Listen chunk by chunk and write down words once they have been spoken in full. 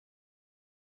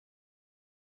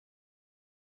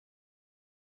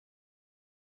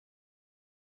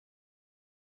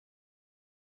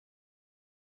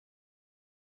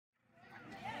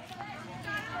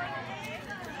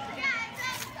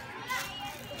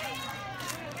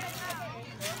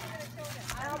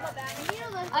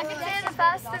I can say the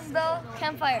fastest though,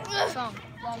 campfire song.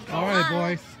 All right,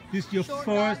 boys. This is your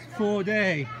first full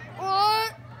day.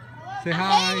 Say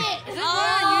hi. Is this going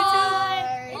on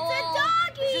YouTube? It's a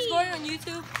doggy! Is this going on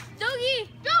YouTube?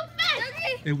 Doggy! Go fish!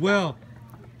 Doggy! It will.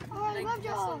 Oh, I love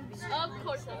dogs. Of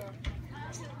course not.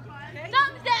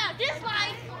 Thumbs down,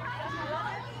 dislike!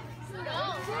 Go.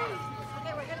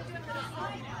 Okay, we're gonna do it for the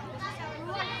slide.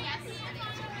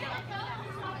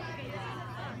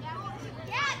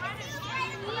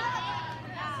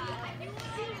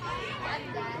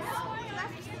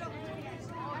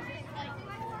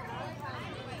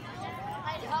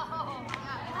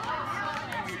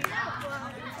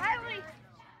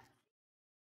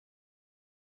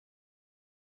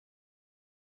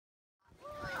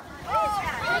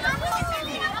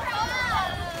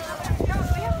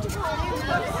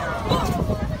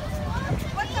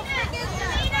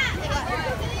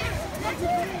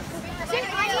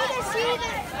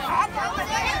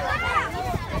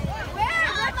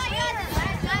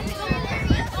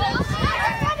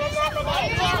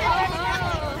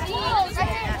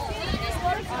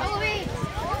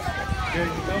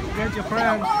 Don't forget your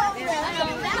friends.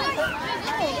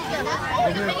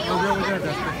 Over there,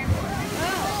 Dustin.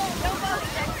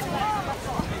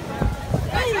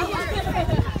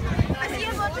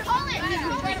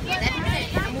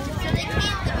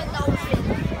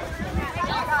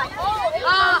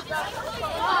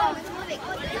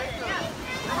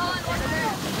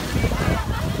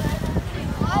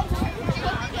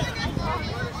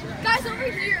 Guys,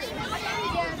 over here.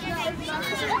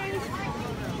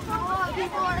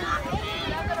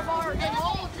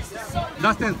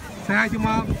 Dustin, say hi to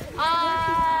mom.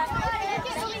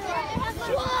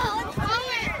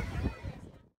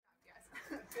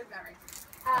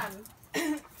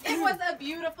 It was a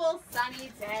beautiful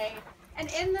sunny day, and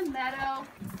in the meadow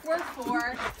were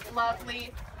 4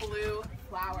 lovely blue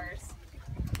flowers.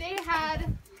 They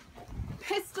had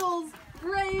pistils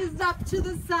raised up to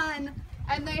the sun,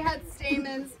 and they had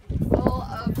stamens full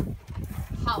of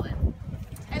pollen.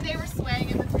 And they were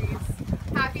swaying in the breeze,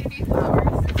 happy to be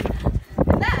flowers.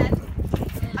 And then,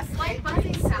 a slight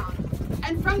buzzing sound,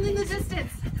 and from in the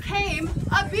distance came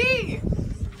a bee!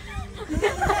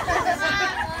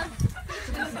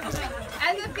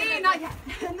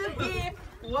 And the bee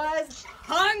was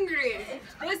hungry.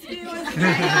 This bee was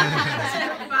ready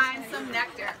to find some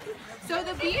nectar. So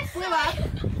the bee flew up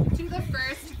to the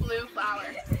first blue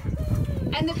flower.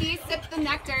 And the bee sipped the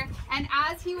nectar, and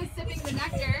as he was sipping the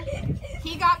nectar,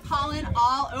 he got pollen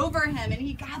all over him, and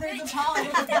he gathered the pollen.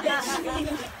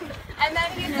 And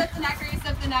then he sipped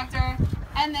the nectar,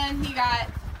 and then he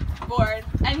got bored,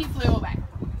 and he flew away.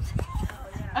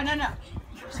 Oh, no.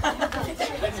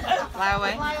 Fly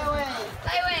away. Fly away.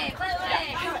 Fly away. Fly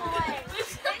away.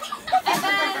 And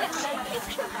then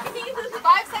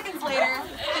 5 seconds later,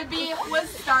 the bee was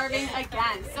starving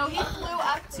again. So he flew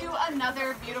up to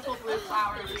another beautiful blue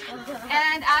flower.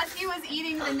 And as he was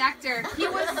eating the nectar, he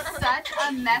was such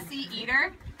a messy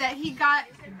eater that he got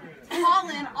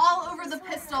pollen all over the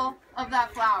pistil of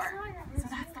that flower. So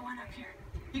that's the one up here.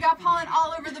 He got pollen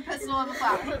all over the pistil of the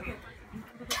flower.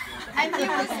 And he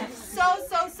was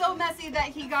so messy that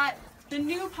he got the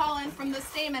new pollen from the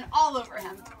stamen all over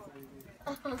him.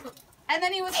 And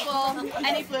then he was full,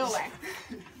 and he flew away.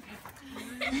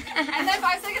 And then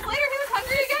 5 seconds later, he was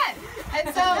hungry again.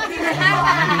 And so he went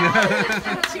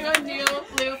back to a new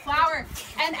blue flower.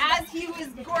 And as he was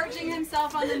gorging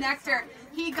himself on the nectar,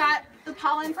 he got the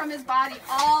pollen from his body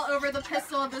all over the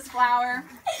pistil of this flower.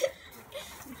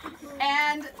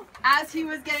 And as he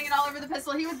was getting it all over the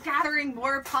pistil, he was gathering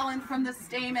more pollen from the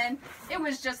stamen. It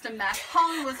was just a mess.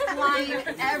 Pollen was flying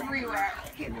everywhere.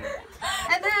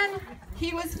 And then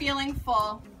he was feeling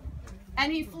full,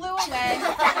 and he flew away.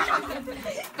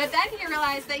 But then he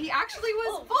realized that he actually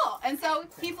was full, and so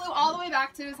he flew all the way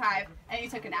back to his hive, and he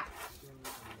took a nap.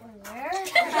 And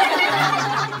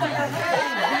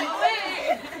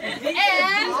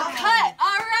cut.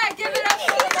 All right, give it up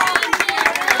for the volunteers.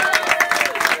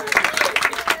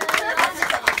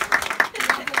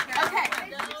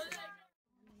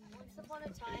 Once upon a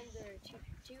time, there were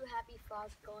two happy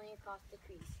frogs going across the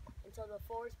creek until the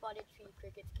 4 spotted tree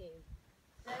crickets came.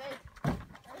 Get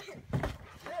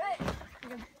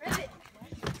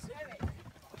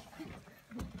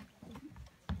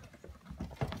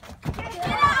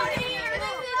out of here!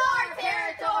 This is our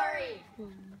territory!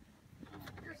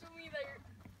 You're so mean that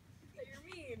you're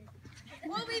mean.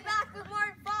 We'll be back with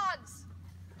more frogs!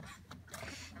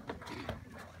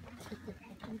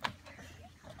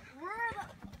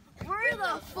 We're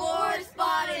the 4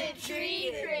 spotted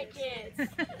tree crickets!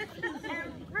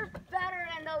 And we're better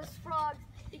than those frogs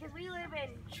because we live in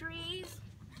trees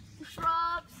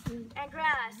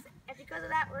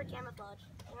we're camouflage.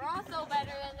 We're also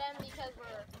better than them because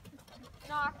we're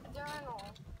nocturnal.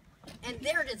 And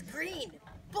they're just green,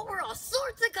 but we're all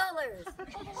sorts of colors.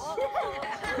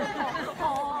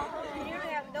 Here we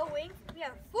have no wings. We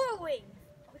have 4 wings.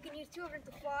 We can use 2 of them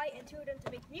to fly and 2 of them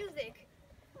to make music.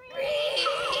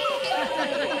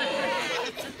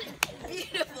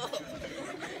 Beautiful.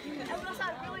 And we also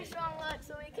have really strong legs,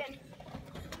 so we can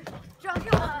jump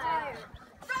higher.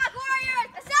 Frog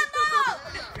warriors, assemble!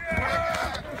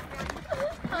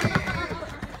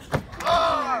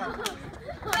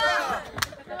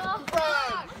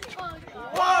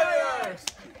 Warriors!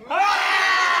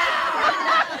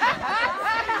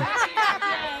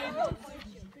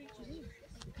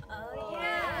 Oh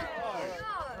yeah!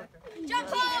 Jump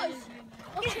pose!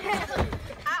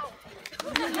 Ow!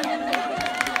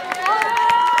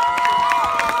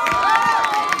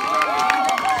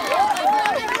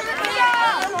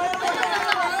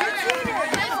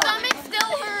 My stomach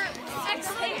still hurts.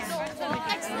 Excellent.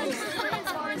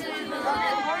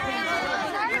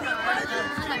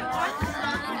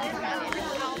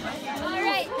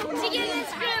 Alright, to give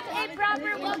this group a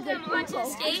proper welcome onto the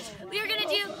stage, we are going to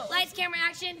do lights, camera,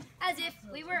 action as if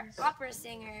we were opera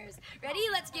singers. Ready?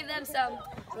 Let's give them some.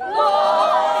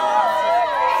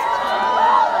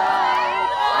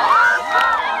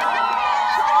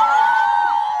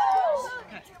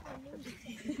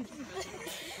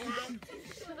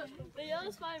 The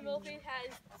yellow spotted millipede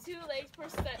has 2 legs per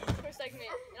segment.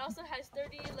 It also has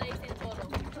 30 legs in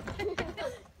total.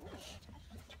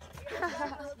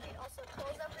 It also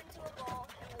pulls up into a ball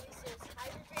and releases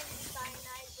hydrogen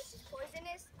cyanide, which is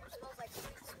poisonous and smells like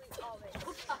sweet almond.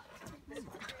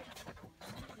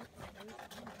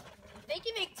 They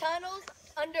can make tunnels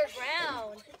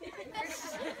underground.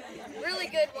 Really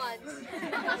good ones.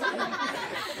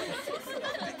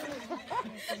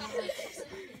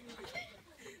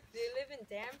 They live in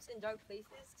dams and dark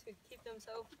places to keep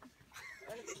themselves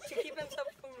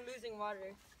from losing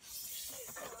water.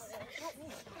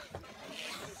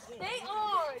 They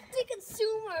are the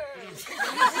consumers.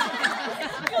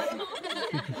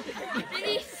 They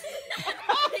eat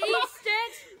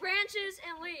sticks, branches,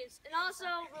 and leaves, and also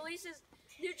releases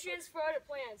nutrients for other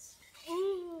plants.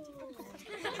 Ooh.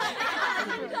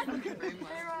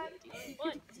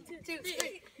 1, 2,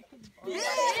 3. On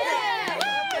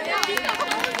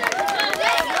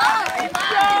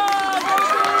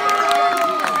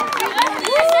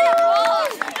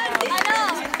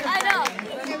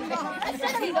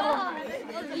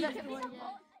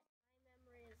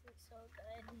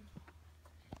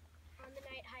the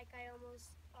night hike, I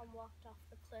almost walked off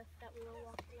the cliff that we were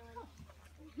walking on.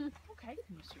 Okay,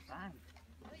 you survived.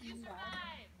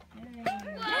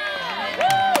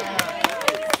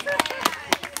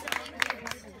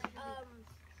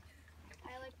 I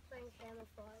like playing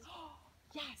camouflage.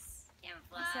 Yes.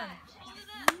 Camouflage.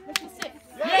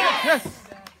 Yes!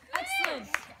 Excellent.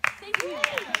 Thank you.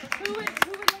 Who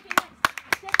would like it next?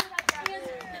 And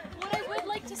what I would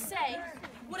like to say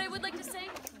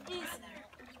is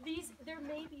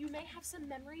you may have some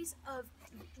memories of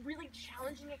really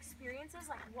challenging experiences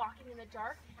like walking in the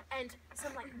dark and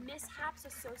some like mishaps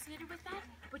associated with that,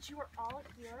 but you were all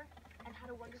here and had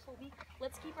a wonderful week.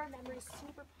 Let's keep our memories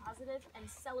super positive and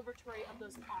celebratory of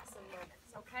those awesome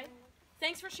moments, okay?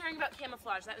 Thanks for sharing about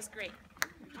camouflage. That was great.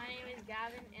 My name is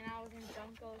Gavin, and I was in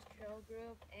Junko's trail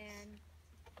group, and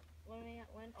when we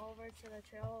went over to the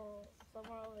trail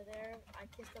somewhere over there, I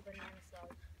kissed a banana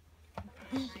slug.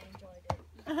 And I enjoyed it.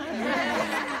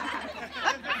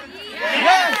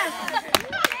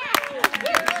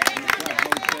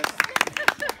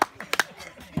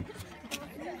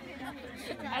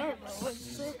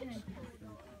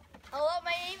 Hello,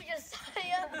 my name is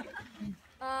Josiah.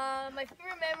 My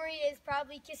favorite memory is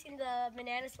probably kissing the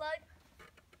banana slug.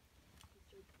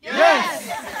 Yes!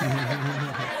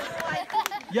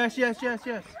 Yes.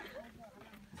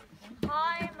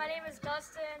 Hi, my name is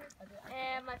Dustin,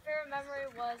 and my favorite memory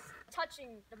was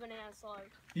touching the banana slug.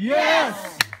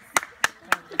 Yes!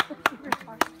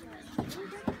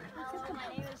 Hello, my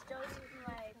name is Josie, and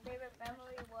my favorite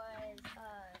memory was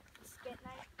skit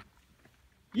night.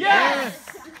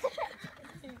 Yes!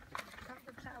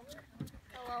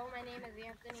 Hello, my name is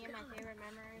Anthony, and my favorite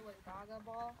memory was Gaga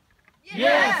Ball.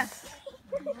 Yes!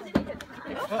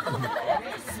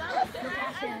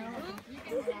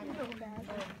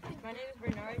 My name is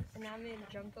Bernard, and I'm in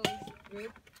Junko's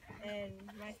group, and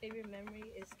my favorite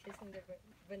memory is kissing the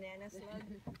banana slug.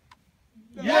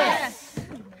 Yes!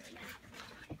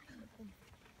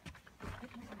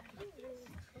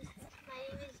 My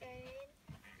name is Jordan.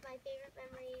 My favorite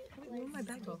memory was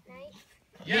skit night.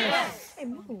 Yes!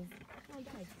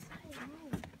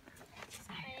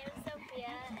 My name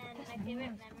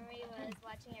favorite memory was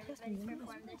watching everybody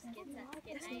perform their skits at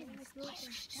skit night.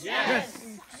 Yes!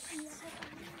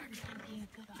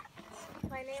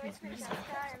 My name is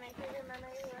Francesca, and my favorite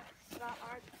memory about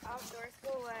our outdoor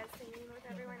school was singing with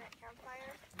everyone at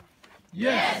campfire.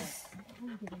 Yes! My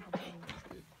name is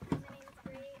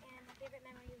Bree, and my favorite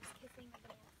memory was kissing a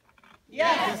banana.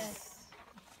 Yes!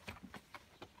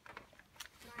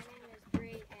 My name is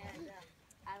Bree, and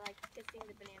I like kissing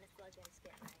the banana slug and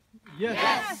skit night.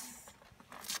 Yes!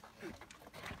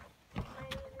 My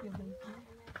name is Luna,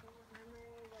 and my favorite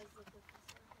memory was the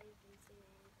professor Hayden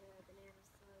singing the banana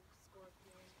slug,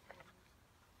 scorpion, and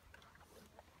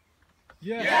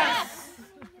Yes!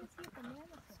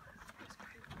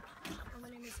 My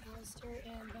name is Alistair,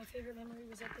 and my favorite memory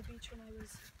was at the beach when I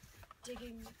was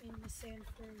digging in the sand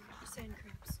for sand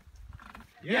crabs.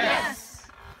 Yes!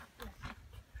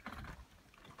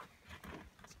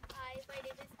 Hi, my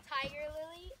name is Tiger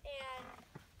Lily, and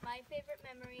my favorite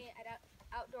memory at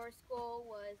outdoor school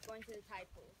was going to the tide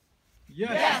pools.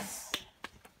 Yes!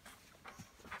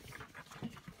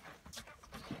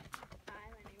 Hi,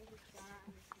 my name is Donna.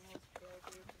 I'm a Snails Trail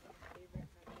Group, and my favorite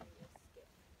memory was skit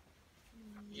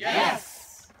night.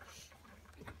 Yes!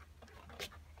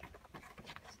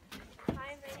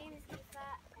 Hi, my name is Aoife,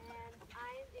 and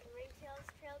I'm in Ringtails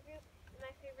Trail Group, and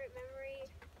my favorite memory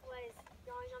was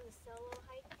going on the solo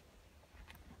hike.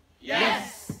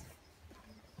 Yes!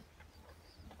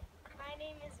 My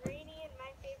name is Rainy, and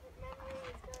my favorite memory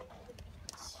is going to the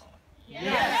beach.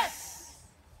 Yes!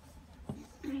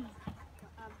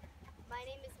 My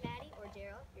name is Maddie, or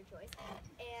Daryl, your choice,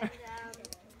 and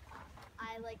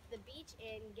I like the beach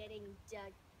and getting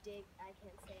I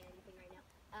can't say anything right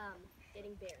now,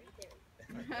 getting buried.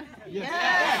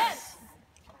 Yes!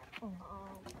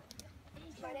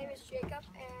 My name is Jacob,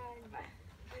 and my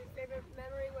favorite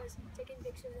memory was taking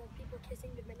pictures of people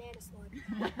kissing the banana slug.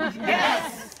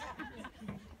 Yes!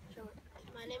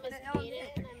 My name is Aiden,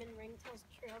 and I'm in Ringtails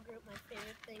Trail Group. My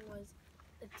favorite thing was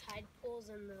the tide pools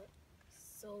and the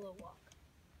solo walk.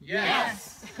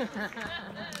 Yes!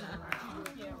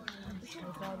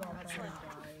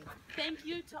 Thank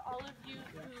you to all of you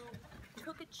who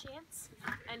took a chance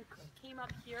and came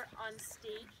up here on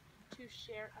stage to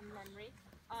share a memory.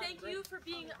 Thank you for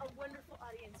being a wonderful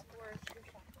audience for your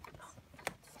faculty.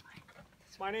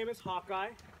 My name is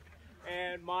Hawkeye,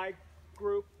 and my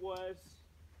group was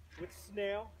with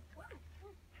Snail.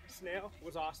 Snail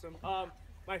was awesome.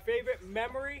 My favorite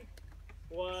memory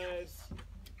was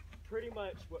pretty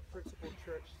much what Principal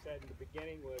Church said in the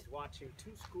beginning, was watching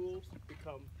two schools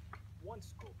become one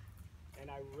school.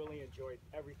 And I really enjoyed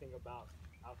everything about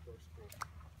outdoor school.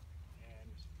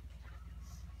 And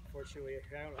unfortunately,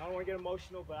 I don't want to get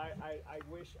emotional, but I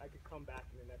wish I could come back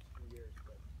in the next few years.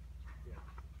 But yeah,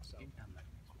 so thank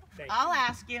you. I'll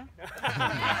ask you.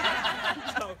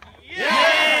 So,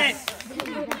 Yes!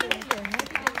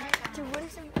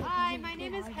 Hi, my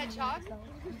name is Hedgehog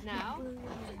now,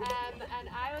 and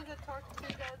I was at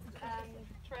Tortuga's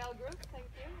trail group, thank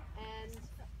you, and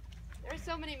there's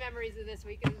so many memories of this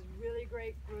week. It was a really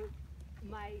great group.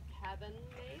 My cabin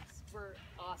mates were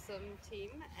awesome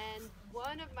team, and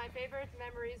one of my favorite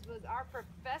memories was our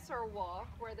professor walk,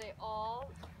 where they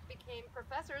all became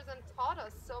professors and taught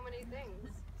us so many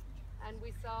things. And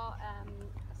we saw a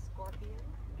scorpion,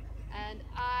 and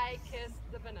I kissed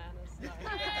the banana slug.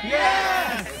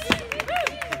 Yes!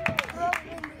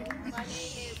 My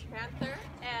name is Panther,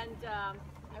 and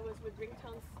I was with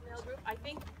Ringtone Snail Group. I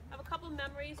think I have a couple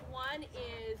memories. One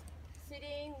is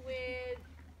sitting with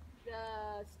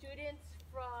the students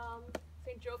from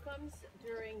St. Joachim's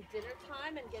during dinner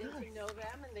time and getting to know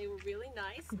them, and they were really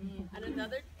nice. And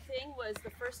another thing was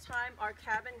the first time our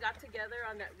cabin got together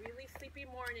on that really sleepy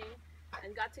morning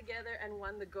and got together and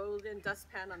won the golden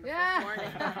dustpan on the first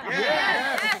morning.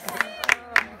 Yes!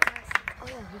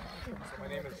 So my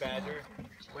name is Badger.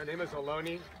 My name is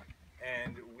Oloni,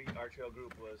 and our trail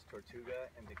group was Tortuga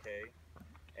and Decay.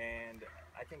 And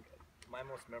I think my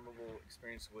most memorable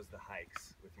experience was the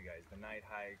hikes with you guys, the night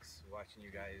hikes, watching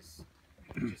you guys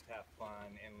just have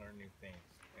fun and learn new things.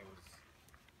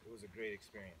 It was a great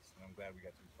experience, and I'm glad we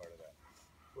got to be part of that.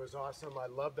 It was awesome. I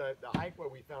love the hike where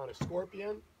we found a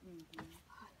scorpion,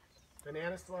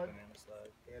 banana slug,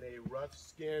 and a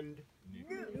rough-skinned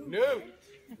newt.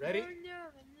 Ready?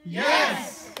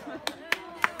 Yes!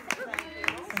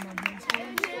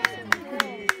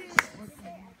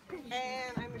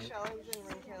 And I'm Michelle. I was in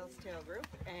Ringtails Trail Group,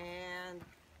 and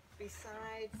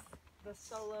besides the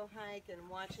solo hike and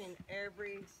watching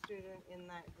every student in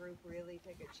that group really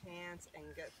take a chance and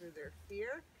get through their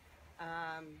fear,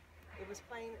 It was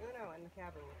playing Uno in the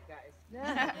cabin with you guys.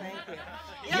 Thank you.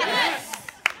 Yes!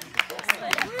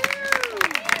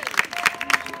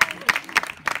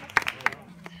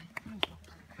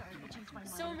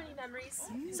 So many memories.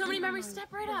 So many memories.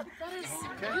 Step right up. That is,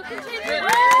 you can take it.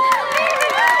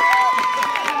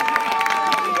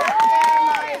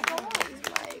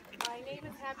 My name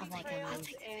is Happy Trails,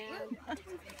 and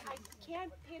I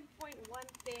can't pinpoint one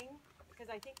thing because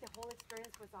I think the whole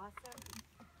experience was awesome.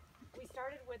 We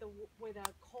started with a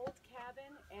cold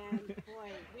cabin, and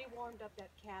boy, we warmed up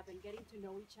that cabin, getting to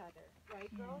know each other,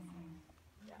 right, girls?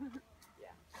 Yeah.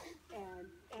 And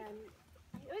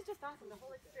it was just awesome, the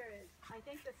whole experience. I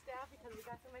thank the staff because we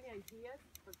got so many ideas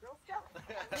for Girl Scouts.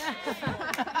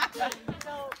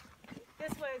 So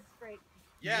this was great.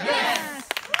 Yes!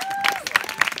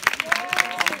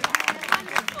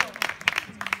 Wonderful.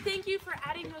 Thank you for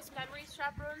adding those memories,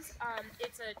 chaperones.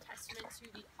 It's a testament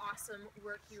to the awesome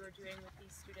work you are doing with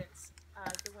these students,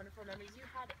 the wonderful memories you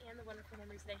had and the wonderful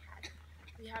memories they had.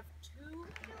 We have two.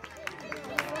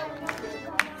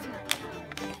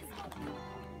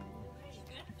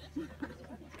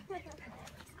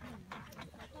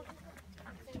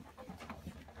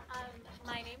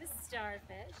 My name is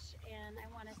Starfish, and I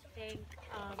want to thank,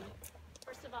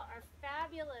 first of all, our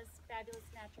fabulous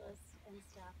naturalists and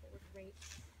staff that were great.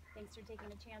 Thanks for taking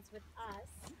a chance with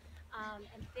us,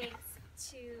 and thanks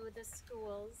to the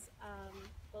schools,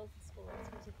 both schools,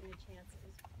 for taking a chance. It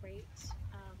was great.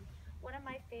 One of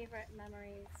my favorite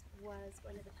memories was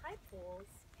going to the tide pools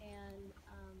and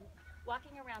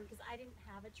walking around, because I didn't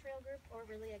have a trail group or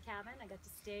really a cabin. I got to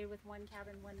stay with one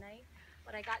cabin one night,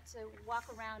 but I got to walk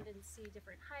around and see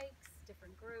different hikes,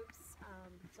 different groups,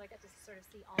 so I got to sort of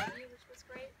see all of you, which was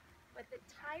great. But the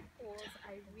tide pools,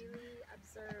 I really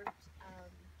observed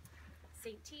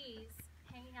St. T's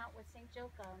hanging out with St.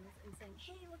 Joachim's and saying,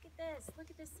 hey, look at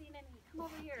this scene, and come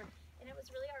over here. And it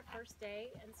was really our first day,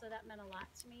 and so that meant a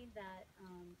lot to me that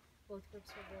both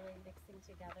groups were really mixing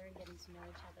together and getting to know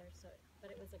each other. So, but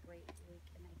it was a great week,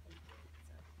 and I thank you.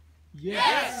 So.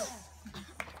 Yes!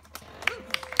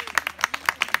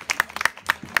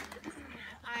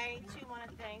 I too want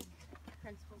to thank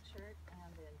Principal Chert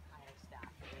and the entire staff.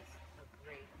 It was a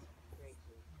great week.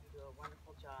 You do a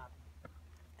wonderful job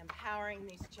empowering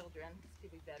these children to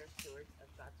be better stewards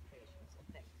of God's creation. So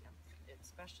thank you. It's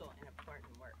special and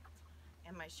important work.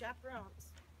 And my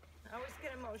chaperones, I always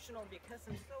get emotional because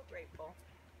I'm so grateful.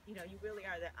 You know, you really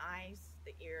are the eyes,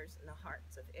 the ears, and the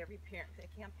hearts of every parent that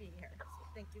can't be here. So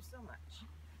thank you so much.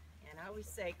 And I always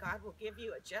say, God will give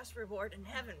you a just reward in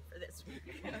heaven for this week.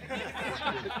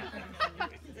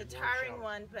 It's a tiring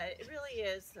one, but it really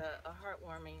is a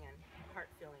heartwarming and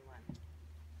heart-filling one.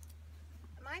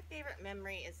 My favorite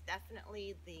memory is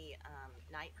definitely the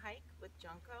night hike with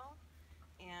Junko,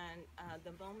 and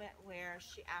the moment where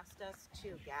she asked us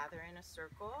to gather in a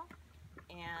circle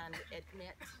and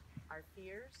admit our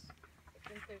fears. I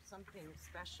think there's something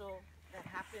special that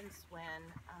happens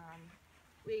when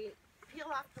we peel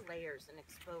off the layers and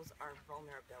expose our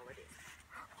vulnerability.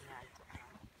 And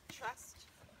trust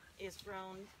is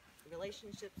grown,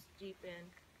 relationships deepen,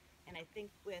 and I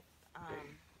think with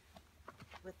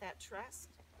that trust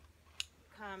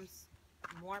comes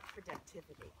more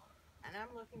productivity. And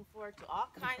I'm looking forward to all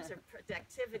kinds of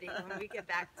productivity when we get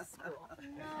back to school.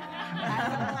 I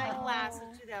love my class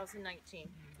of 2019.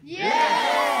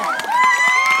 Yeah!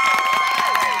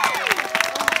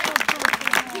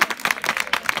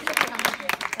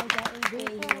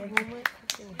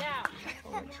 Now,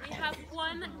 we have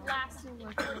one last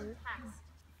important task.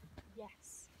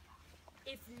 Yes.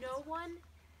 If no one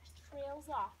trails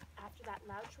off after that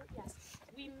loud short yes,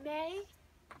 we may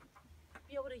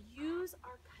be able to use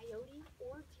our coyote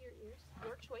or deer ears,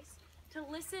 your choice, to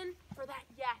listen for that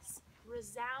yes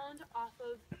resound off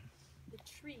of the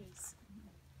trees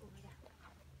over there.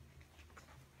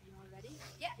 You all ready?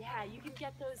 Yeah. Yeah, you can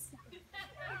get those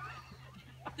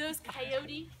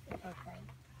coyote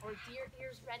or deer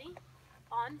ears ready.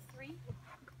 On 3,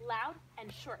 loud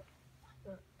and short.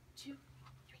 1, 2,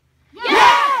 3.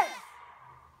 Yes!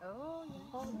 Oh,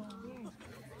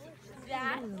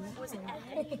 That was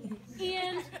epic.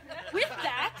 And with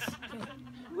that,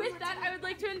 I would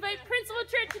like to invite Principal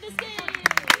Chert to the stage.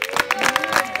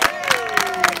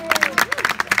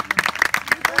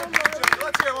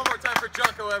 Let's hear it one more time for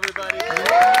Junko, everybody.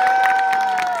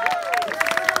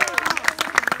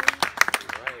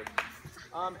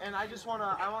 And I just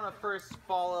wanna first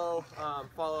follow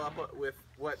up with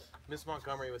what Miss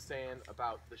Montgomery was saying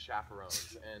about the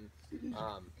chaperones, and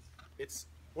it's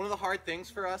one of the hard things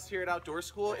for us here at Outdoor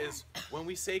School is when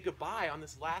we say goodbye on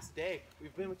this last day.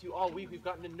 We've been with you all week. We've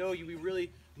gotten to know you. We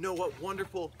really know what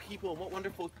wonderful people and what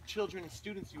wonderful children and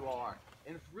students you all are.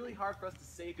 And it's really hard for us to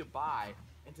say goodbye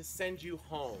and to send you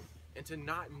home and to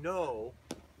not know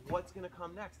what's going to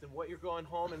come next and what you're going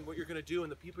home and what you're going to do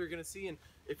and the people you're going to see and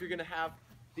if you're going to have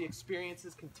the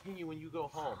experiences continue when you go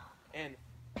home. And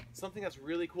something that's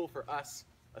really cool for us,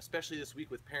 especially this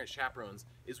week with parent chaperones,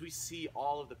 is we see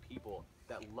all of the people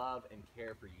that love and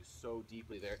care for you so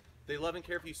deeply. They love and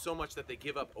care for you so much that they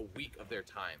give up a week of their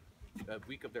time, a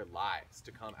week of their lives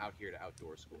to come out here to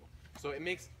Outdoor School. So it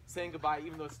makes saying goodbye,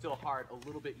 even though it's still hard, a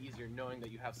little bit easier knowing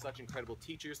that you have such incredible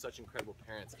teachers, such incredible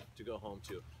parents to go home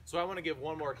to. So I want to give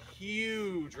one more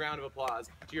huge round of applause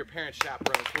to your parent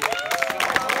chaperones who are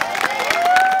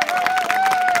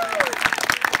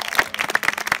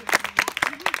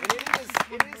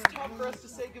It is tough for us to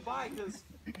say goodbye because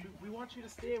we want you to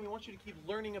stay and we want you to keep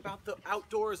learning about the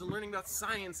outdoors and learning about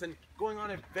science and going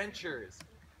on adventures.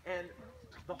 And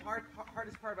the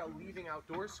hardest part about leaving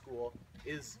Outdoor School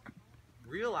is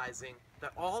realizing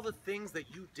that all the things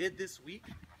that you did this week,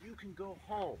 you can go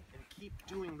home and keep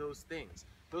doing those things.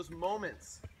 Those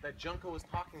moments that Junko was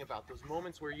talking about, those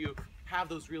moments where you have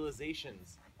those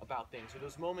realizations about things, or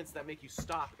those moments that make you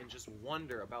stop and just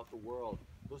wonder about the world,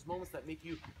 those moments that make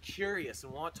you curious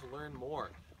and want to learn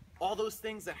more. All those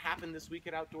things that happen this week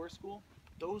at Outdoor School,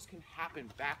 those can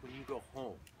happen back when you go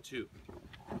home too.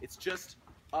 It's just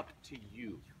up to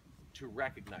you to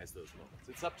recognize those moments.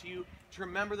 It's up to you to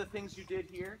remember the things you did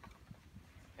here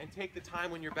and take the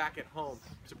time when you're back at home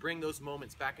to bring those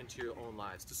moments back into your own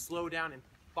lives, to slow down and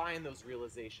find those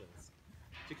realizations,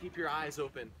 to keep your eyes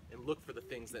open and look for the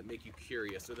things that make you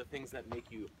curious or the things that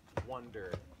make you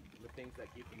wonder, the things that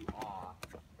give you awe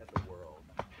at the world.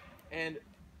 And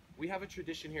we have a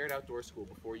tradition here at Outdoor School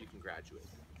before you can graduate.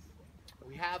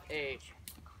 We have and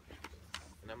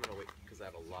I'm going to wait because I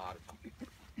have a lot of talking.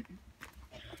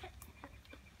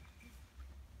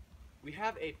 We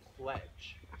have a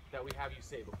pledge that we have you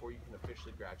say before you can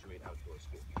officially graduate Outdoor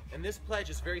School. And this pledge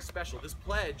is very special. This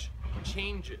pledge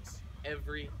changes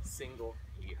every single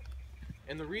year.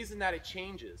 And the reason that it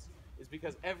changes is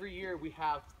because every year we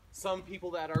have some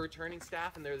people that are returning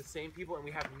staff and they're the same people, and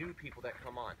we have new people that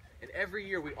come on. And every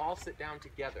year we all sit down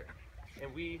together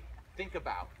and we think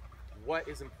about what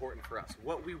is important for us,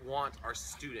 what we want our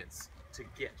students to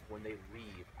get when they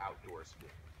leave Outdoor School.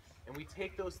 And we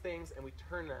take those things and we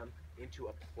turn them into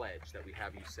a pledge that we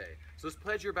have you say. So this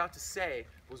pledge you're about to say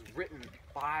was written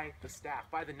by the staff,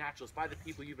 by the naturalists, by the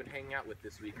people you've been hanging out with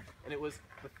this week. And it was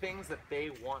the things that they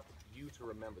want you to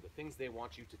remember, the things they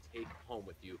want you to take home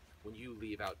with you when you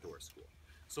leave Outdoor School.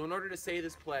 So in order to say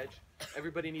this pledge,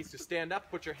 everybody needs to stand up,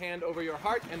 put your hand over your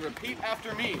heart, and repeat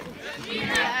after me. Repeat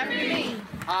after me.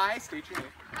 I, state your name.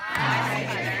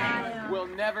 I will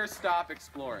never stop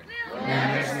exploring. Will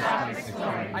never stop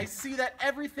exploring. I see that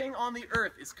everything on the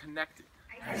earth is connected.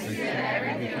 I see that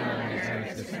everything on the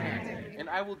earth is connected. And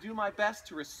I will do my best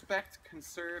to respect,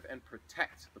 conserve, and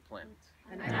protect the planet.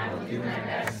 And I will do my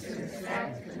best to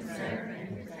respect, conserve,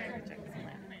 and protect the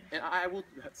planet. And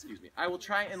I will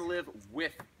try and live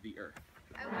with the earth.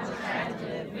 I will try to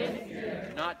live with the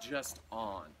earth. Not just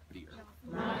on the earth.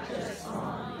 Not just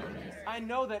on the earth. I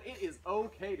know that it is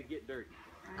okay to get dirty.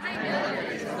 I know that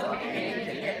it is okay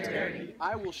to get dirty.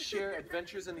 I will share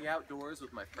adventures in the outdoors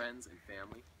with my friends and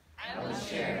family. I will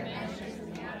share adventures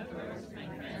in the outdoors with my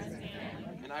friends and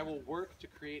family. And I will work to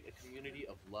create a community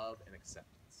of love and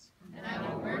acceptance. And I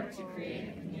will work to create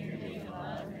a community of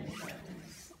love and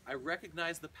acceptance. I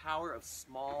recognize the power of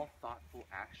small, thoughtful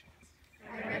actions.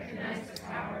 I recognize the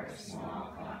power of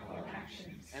small, thoughtful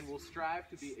actions. And will strive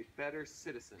to be a better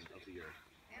citizen of the earth.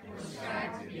 And will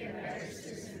strive to be a better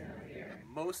citizen of the earth.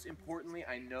 Most importantly,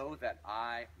 I know that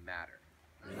I matter.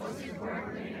 Most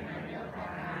importantly, I know that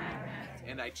I matter.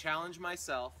 And I challenge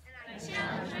myself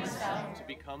to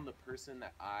become the person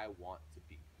that I want to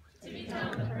be. To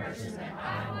become the person that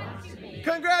I want to be.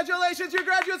 Congratulations, your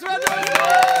graduates of Outdoor School!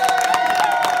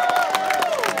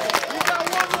 We've got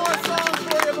one more song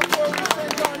for you before we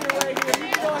send you on your way here. You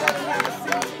can go ahead and have a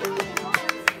seat.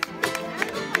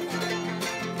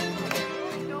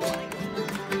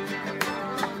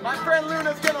 My friend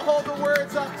Luna's going to hold the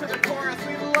words up to the chorus.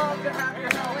 We'd love to have your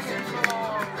help sing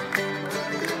along.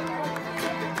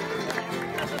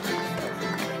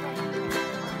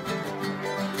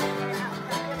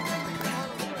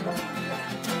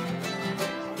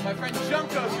 My friend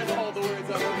Junko should hold the words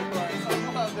up to the chorus.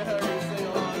 I'd love to have you sing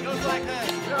along. It goes like this.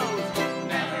 It goes.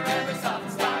 Never ever saw the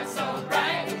stars so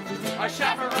bright. Our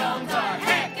chaperones are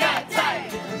heck tight.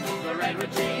 The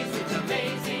redwood trees reach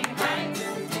amazing heights,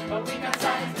 but we got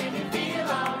size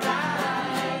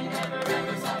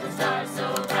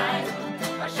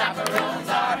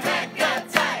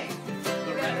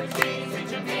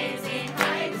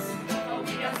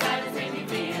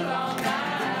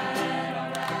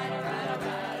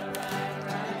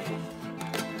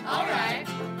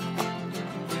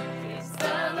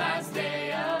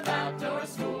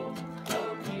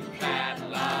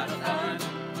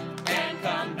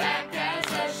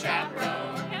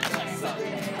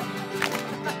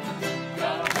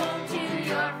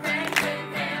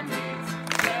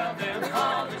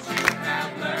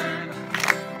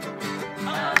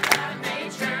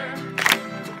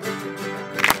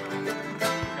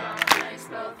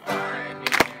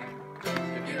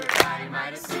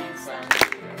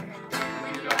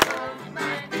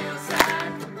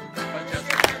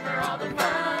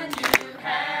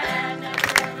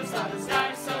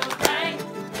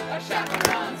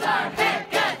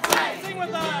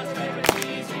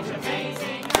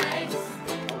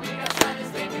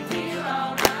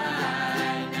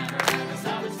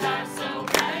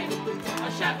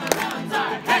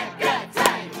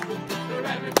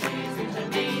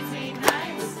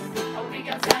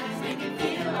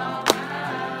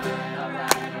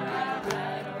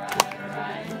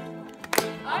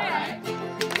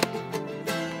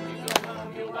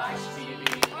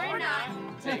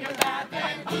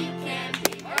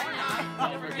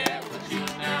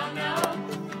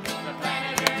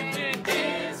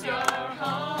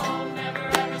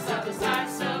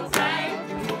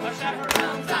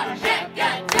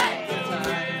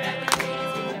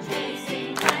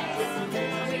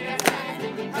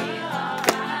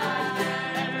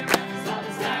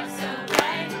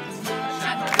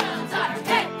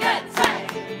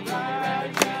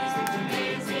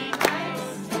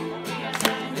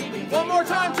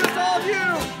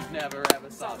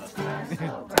sawdust. Better.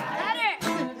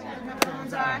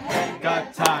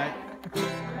 Got tied.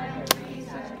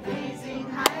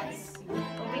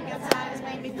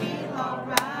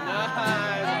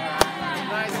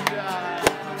 Nice job.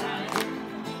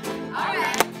 All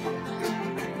right.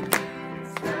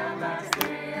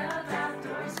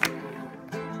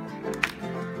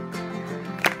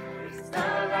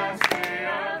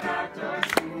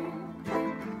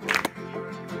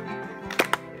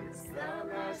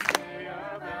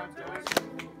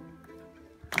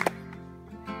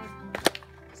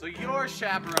 So your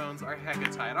chaperones are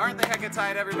hecka tight. Aren't they hecka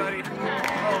tight, everybody?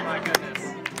 Oh my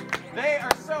goodness. They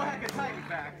are so hecka tight, in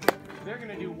fact. They're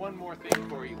gonna do one more thing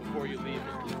for you before you leave.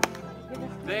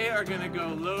 They are gonna go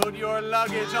load your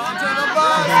luggage onto the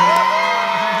bus.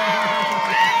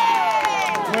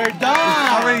 We're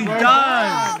done. Already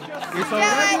done. It's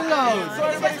already loaded. So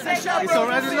everybody say chaperones. It's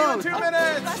already See you in loaded. 2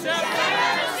 minutes.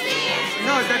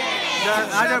 No, the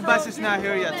other bus is not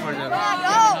here yet for them.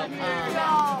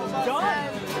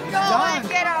 Go and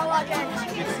get our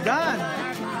luggage. It's done.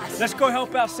 Let's go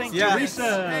help out St. Yes.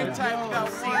 Teresa. Hang tight, we got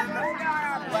one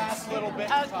last little bit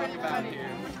to talk about here.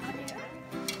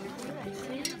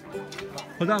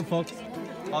 Hold on, folks.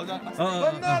 Hold on.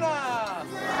 Banana!